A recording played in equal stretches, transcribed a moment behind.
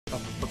Hey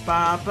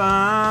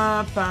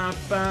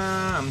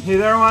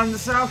there, everyone,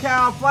 this is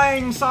raocow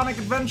playing Sonic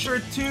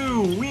Adventure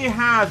 2. We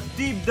have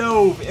deep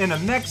dove in a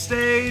mech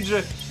stage.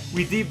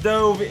 We deep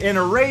dove in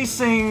a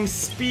racing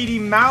Speedy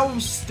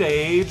Mouse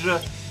stage.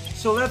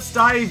 So let's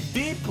dive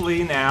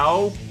deeply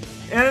now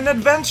in an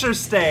adventure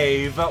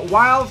stage.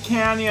 Wild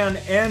Canyon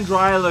and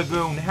Dry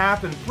Lagoon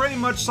happen pretty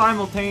much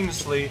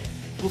simultaneously.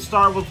 We'll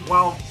start with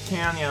Wild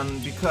Canyon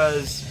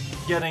because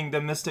getting the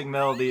Mystic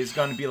Melody is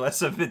going to be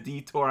less of a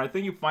detour. I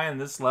think you find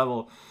this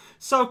level.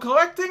 So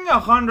collecting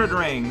 100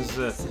 rings.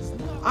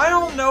 I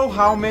don't know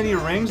how many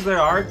rings there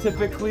are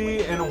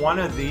typically in one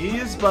of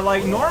these, but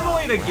like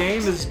normally the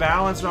game is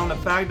balanced around the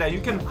fact that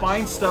you can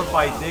find stuff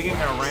by digging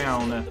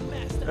around.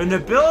 An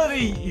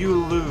ability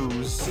you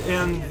lose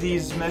in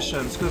these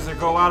missions because they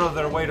go out of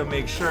their way to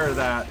make sure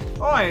that,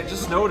 oh, I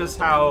just noticed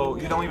how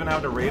you don't even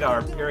have the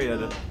radar,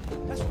 period.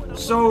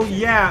 So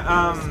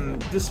yeah,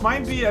 this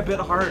might be a bit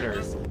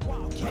harder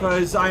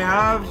because I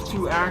have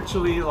to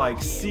actually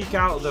like seek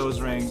out those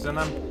rings, and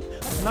I'm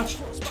not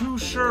too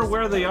sure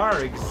where they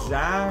are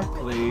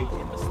exactly.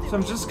 So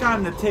I'm just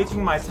kind of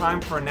taking my time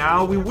for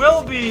now. We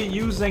will be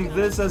using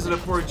this as an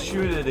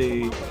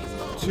opportunity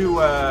to,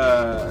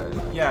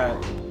 yeah,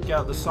 get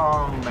out the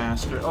Song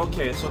Master.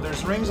 Okay, so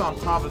there's rings on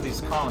top of these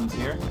columns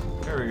here.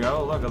 Here we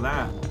go, look at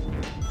that.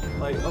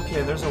 Like,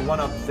 okay, there's a one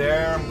up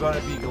there I'm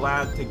gonna be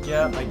glad to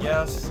get, I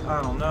guess.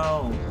 I don't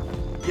know.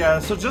 Yeah,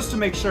 so just to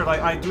make sure, like,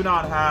 I do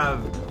not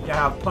have,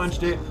 yeah, I've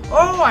punched it.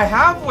 Oh, I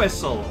have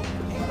Whistle!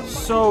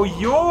 So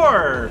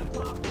your,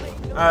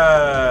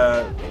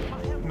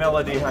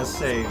 melody has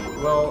saved.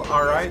 Well,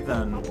 alright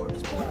then.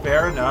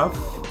 Fair enough.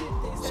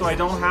 So I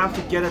don't have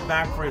to get it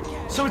back for it.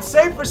 So it's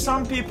saved for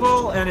some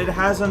people, and it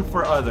hasn't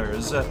for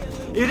others.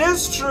 It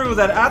is true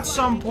that at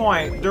some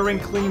point during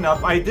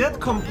cleanup, I did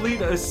complete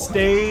a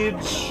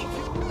stage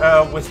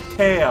with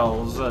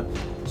Tails.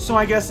 So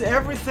I guess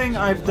everything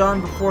I've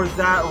done before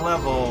that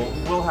level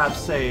will have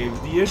saved.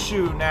 The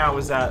issue now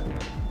is that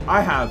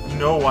I have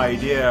no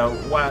idea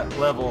what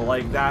level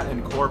like that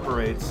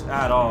incorporates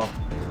at all.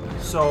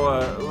 So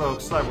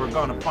looks like we're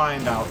gonna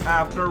find out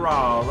after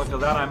all. Look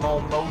at that, I'm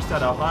almost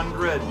at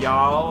 100,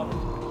 y'all.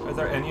 Are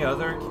there any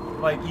other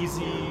like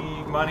easy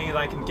money that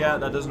I can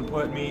get that doesn't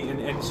put me in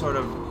any sort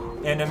of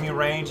enemy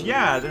range?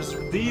 Yeah, there's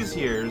these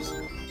here.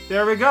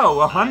 There we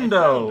go, a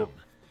hundo.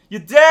 You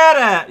did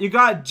it! You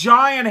got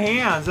giant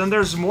hands, and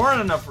there's more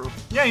than enough room.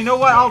 Yeah, you know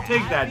what? I'll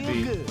take that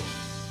beat.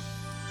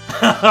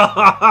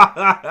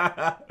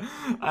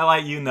 I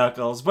like you,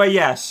 Knuckles. But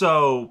yeah,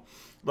 so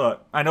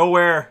look, I know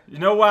where. You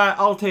know what?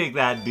 I'll take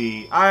that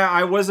beat.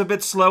 I was a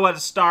bit slow at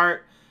the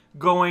start,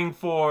 going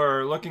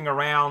for looking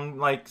around,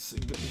 like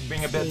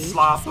being a bit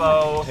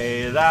sloppo.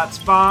 Hey, that's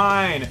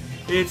fine.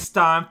 It's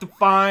time to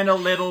find a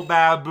little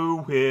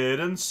Baboo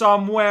hidden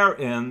somewhere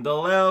in the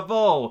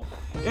level.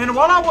 And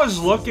when I was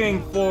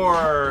looking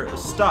for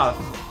stuff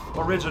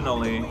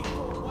originally,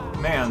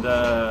 man,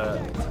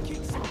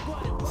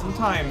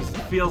 sometimes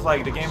it feels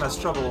like the game has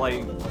trouble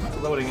like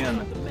loading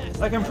in.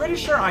 Like, I'm pretty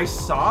sure I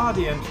saw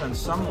the entrance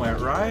somewhere,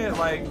 right?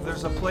 Like,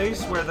 there's a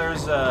place where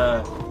there's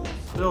a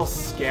little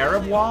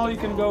scarab wall you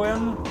can go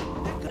in.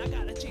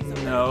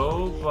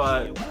 No,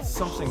 but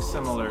something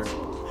similar,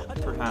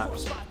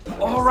 perhaps.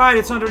 Alright,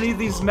 it's underneath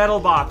these metal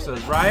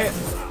boxes, right?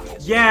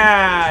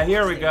 Yeah,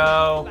 here we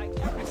go.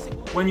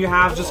 When you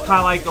have just kind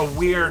of like a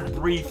weird,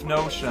 brief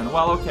notion.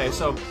 Well, okay,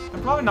 so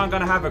I'm probably not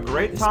gonna have a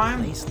great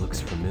time. This place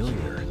looks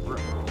familiar.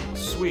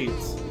 Sweet.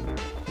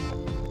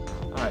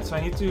 Alright, so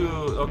I need to...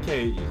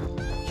 Okay.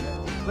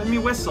 Let me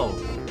whistle.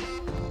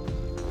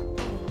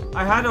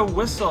 I had a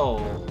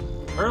whistle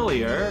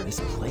earlier. This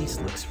place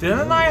looks familiar.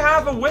 Didn't I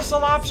have a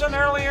whistle option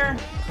earlier?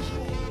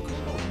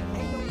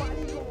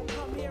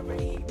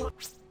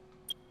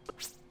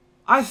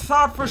 I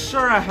thought for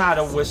sure I had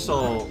a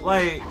whistle,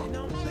 like,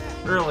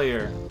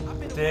 earlier.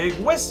 Dig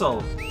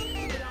whistle.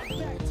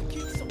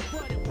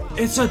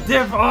 It's a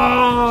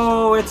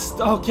oh, it's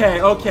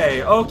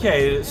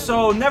okay.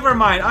 So never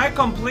mind. I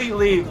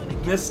completely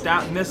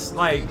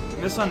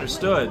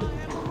misunderstood.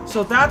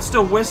 So that's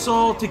the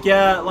whistle to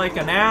get like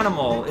an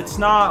animal. It's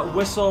not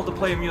whistle to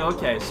play music.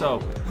 Okay, so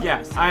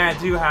yeah, I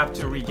do have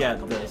to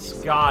re-get this.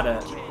 Got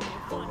it.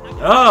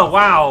 Oh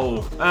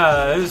wow,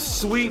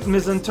 sweet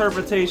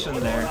misinterpretation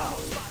there.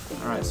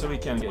 Alright, so we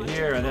can get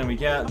here, and then we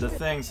get the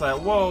things like,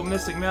 whoa,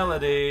 Mystic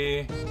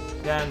Melody.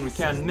 Then we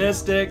can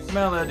Mystic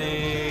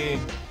Melody.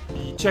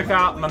 Check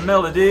out my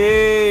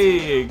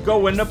melody.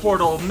 Go in the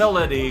portal,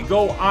 melody.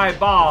 Go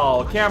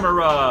eyeball,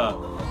 camera.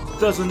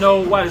 Doesn't know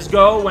what is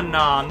going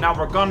on. Now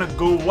we're gonna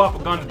go up,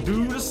 we're gonna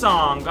do the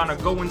song. Gonna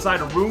go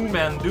inside a room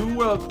and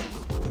do a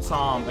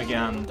song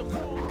again.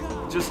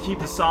 Just keep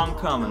the song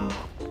coming.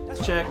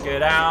 Check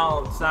it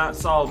out. It's not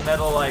solid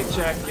metal, like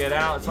check it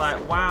out. It's like,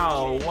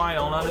 wow, I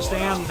don't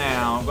understand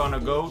now. I'm gonna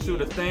go through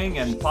the thing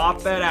and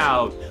pop it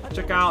out.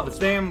 Check out the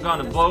thing, I'm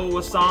gonna blow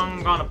a song,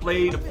 I'm gonna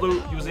play the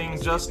flute using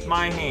just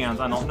my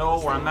hands. I don't know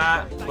where I'm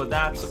at, but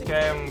that's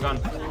okay. I'm gonna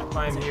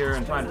climb here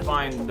and try to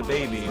find the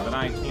baby, but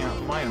I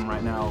can't find him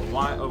right now.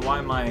 Why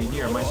am I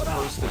here? Am I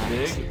supposed to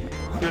dig?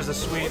 Here's a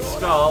sweet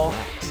skull.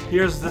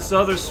 Here's this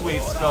other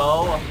sweet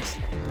skull.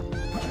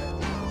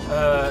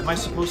 Am I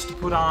supposed to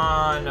put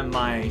on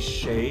my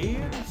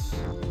shades?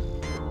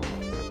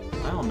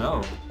 I don't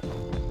know.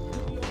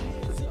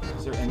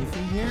 Is there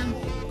anything here?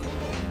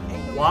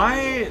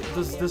 Why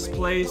does this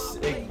place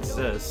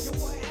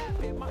exist?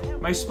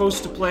 Am I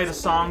supposed to play the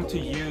song to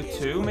you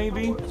too,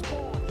 maybe?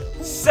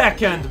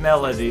 Second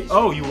melody.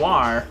 Oh, you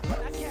are.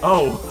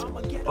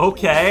 Oh,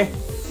 okay.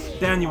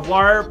 Then you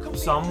warp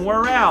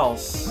somewhere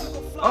else.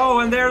 Oh,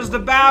 and there's the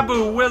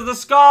Babu with the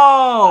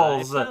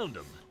skulls.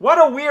 What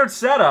a weird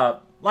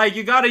setup. Like,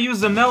 you gotta use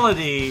the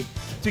melody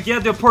to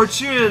get the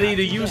opportunity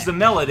to use the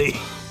melody.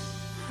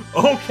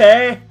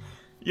 Okay.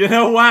 You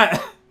know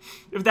what?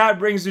 If that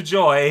brings you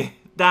joy,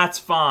 that's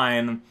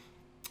fine.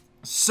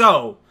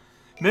 So,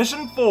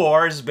 Mission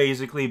 4 is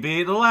basically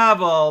beat the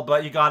level,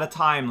 but you got a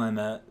time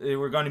limit.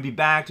 We're going to be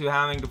back to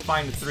having to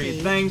find the 3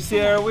 things.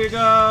 Here we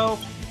go.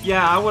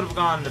 Yeah, I would have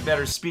gone at a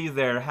better speed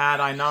there had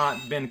I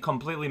not been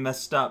completely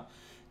messed up.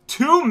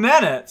 2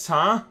 minutes,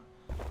 huh?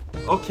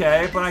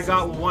 Okay, but I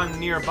got one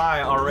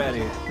nearby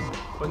already.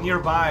 But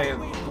nearby,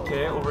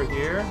 okay, over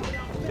here.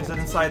 Is it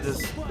inside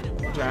this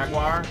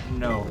Jaguar?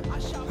 No.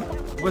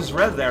 It was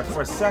red there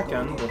for a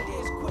second.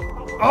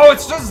 Oh,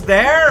 it's just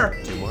there?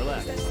 2 more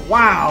left.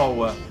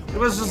 Wow. It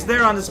was just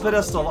there on this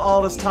pedestal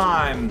all this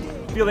time.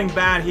 Feeling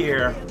bad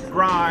here.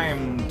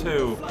 Grime,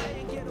 too.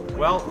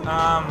 Well,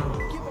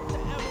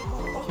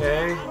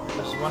 okay.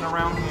 There's one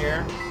around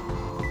here.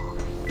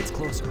 It's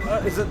closer.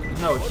 Is it?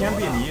 No, it can't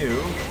be in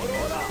you.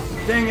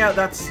 Dang it,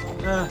 that's,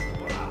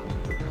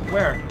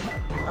 where?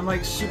 I'm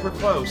like super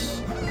close.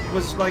 It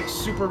was like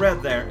super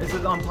red there. Is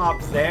it on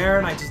top there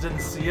and I just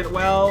didn't see it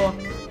well?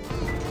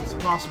 It's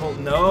possible.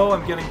 No,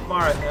 I'm getting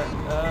far ahead.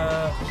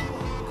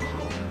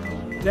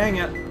 Dang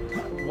it.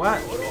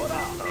 What?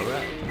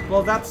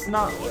 Well, that's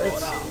not,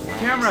 it's,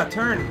 camera,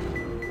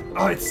 turn.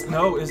 Oh, it's,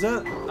 no, is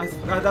it? I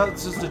thought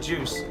it's just the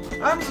juice.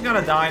 I'm just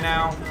gonna die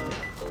now.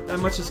 That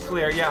much is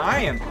clear. Yeah,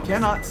 I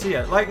cannot see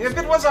it. Like, if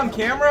it was on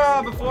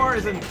camera before,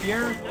 is it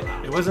here?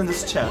 It was in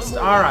this chest.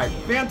 Alright,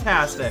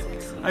 fantastic.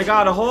 I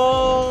got a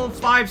whole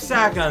 5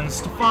 seconds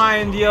to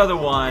find the other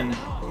one.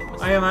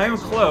 I am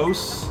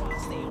close.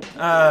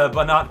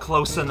 But not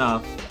close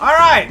enough.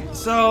 Alright,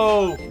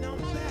 so...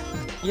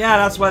 yeah,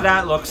 that's what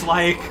that looks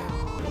like.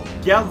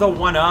 Get the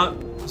one up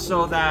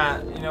so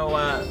that, you know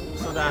what,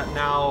 so that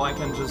now I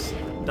can just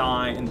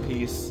die in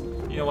peace.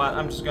 You know what,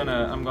 I'm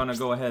gonna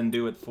go ahead and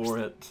do it for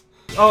it.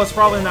 Oh, it's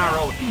probably not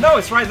rolling. No,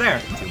 it's right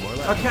there. 2 more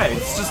left. Okay,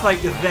 it's just like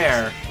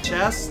there.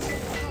 Chest?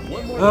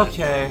 1 more left.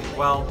 Okay,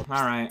 well,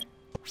 alright.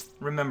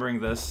 Remembering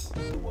this.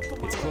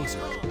 It's closer.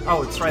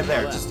 Oh, it's right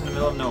there, just in the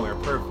middle of nowhere.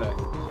 Perfect.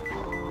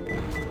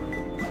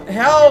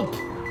 Help!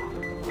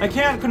 I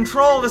can't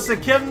control this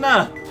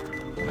echidna!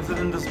 Is it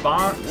in this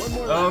box?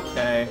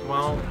 Okay,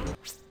 well,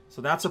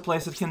 so that's a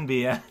place it can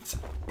be at.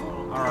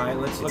 Alright,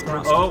 let's look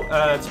around. Oh,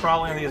 it's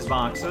probably in these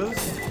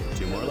boxes.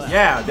 2 more left.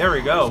 Yeah, there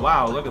we go.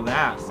 Wow, look at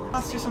that.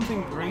 I see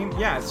something green.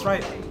 Yeah, it's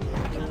right.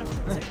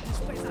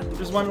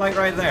 There's one light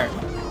right there.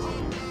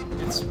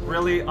 It's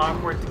really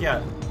awkward to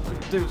get.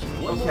 Dude,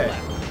 okay.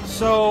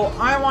 So,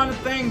 I want a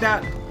thing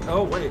that...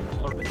 oh, wait.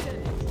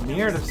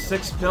 Near the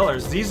 6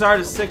 pillars. These are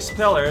the 6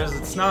 pillars.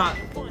 It's not...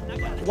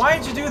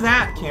 why'd you do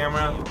that,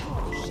 camera?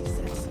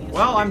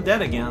 Well, I'm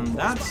dead again.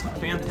 That's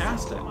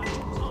fantastic.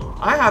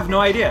 I have no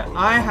idea.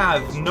 I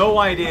have no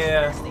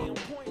idea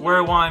where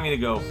it wanted me to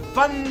go.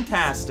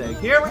 Fantastic.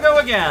 Here we go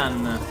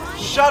again.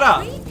 Shut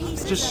up.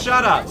 Just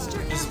shut up.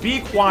 Just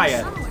be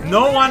quiet.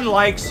 No one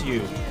likes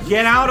you.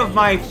 Get out of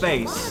my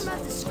face.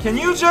 Can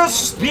you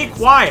just be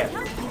quiet?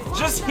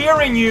 Just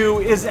hearing you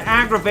is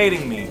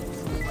aggravating me.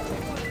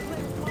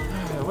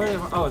 Where?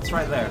 Oh, it's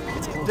right there.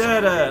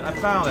 Did it. I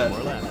found it.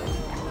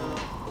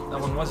 That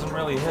one wasn't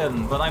really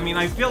hidden, but I mean,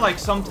 I feel like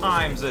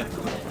sometimes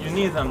you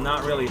need them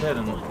not really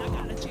hidden.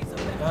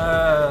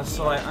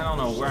 So I don't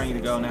know where I need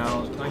to go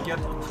now. Can I get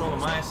control of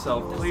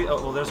myself, please?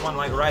 Oh, well, there's one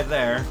like right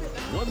there.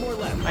 1 more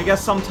left. I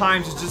guess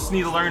sometimes you just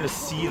need to learn to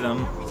see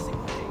them.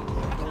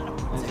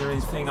 Is there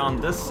anything on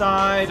this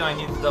side? I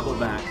need to double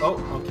back. Oh,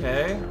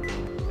 okay.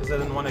 Is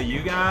that in one of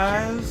you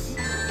guys?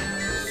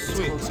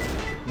 Sweet.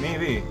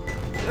 Maybe.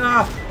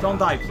 Ah, don't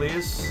die,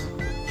 please.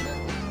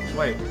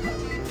 Wait.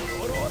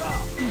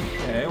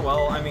 Okay,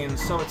 well, I mean,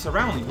 so it's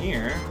around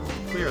here,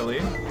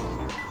 clearly.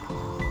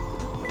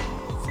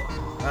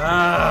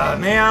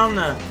 Man!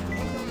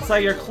 It's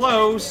like you're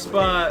close,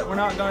 but we're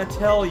not gonna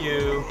tell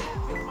you.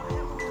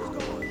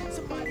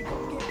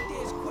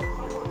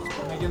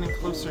 Am I getting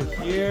closer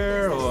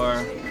here,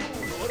 or...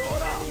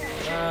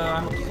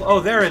 oh,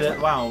 there it is.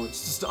 Wow,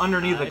 it's just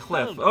underneath the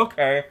cliff.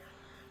 Okay.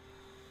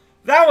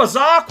 That was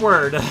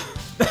awkward!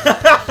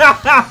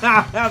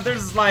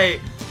 There's,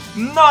 like,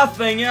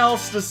 nothing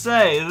else to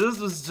say. This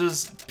was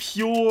just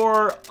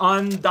pure,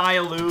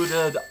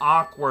 undiluted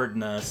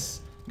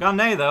awkwardness. Got an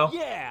A, though.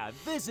 Yeah,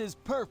 this is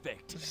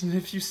perfect.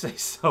 If you say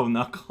so,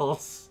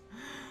 Knuckles.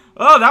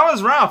 Oh, that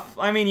was rough.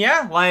 I mean,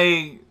 yeah,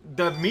 like,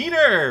 the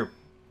meter.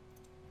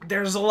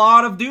 There's a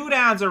lot of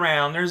doodads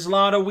around. There's a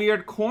lot of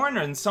weird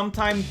corners, and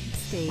sometimes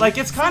stage. Like,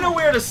 it's kind of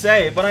weird to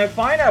say, but I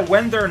find that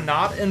when they're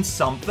not in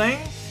something,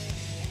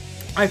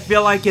 I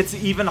feel like it's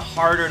even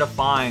harder to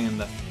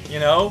find, you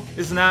know?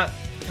 Isn't that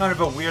kind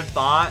of a weird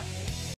thought?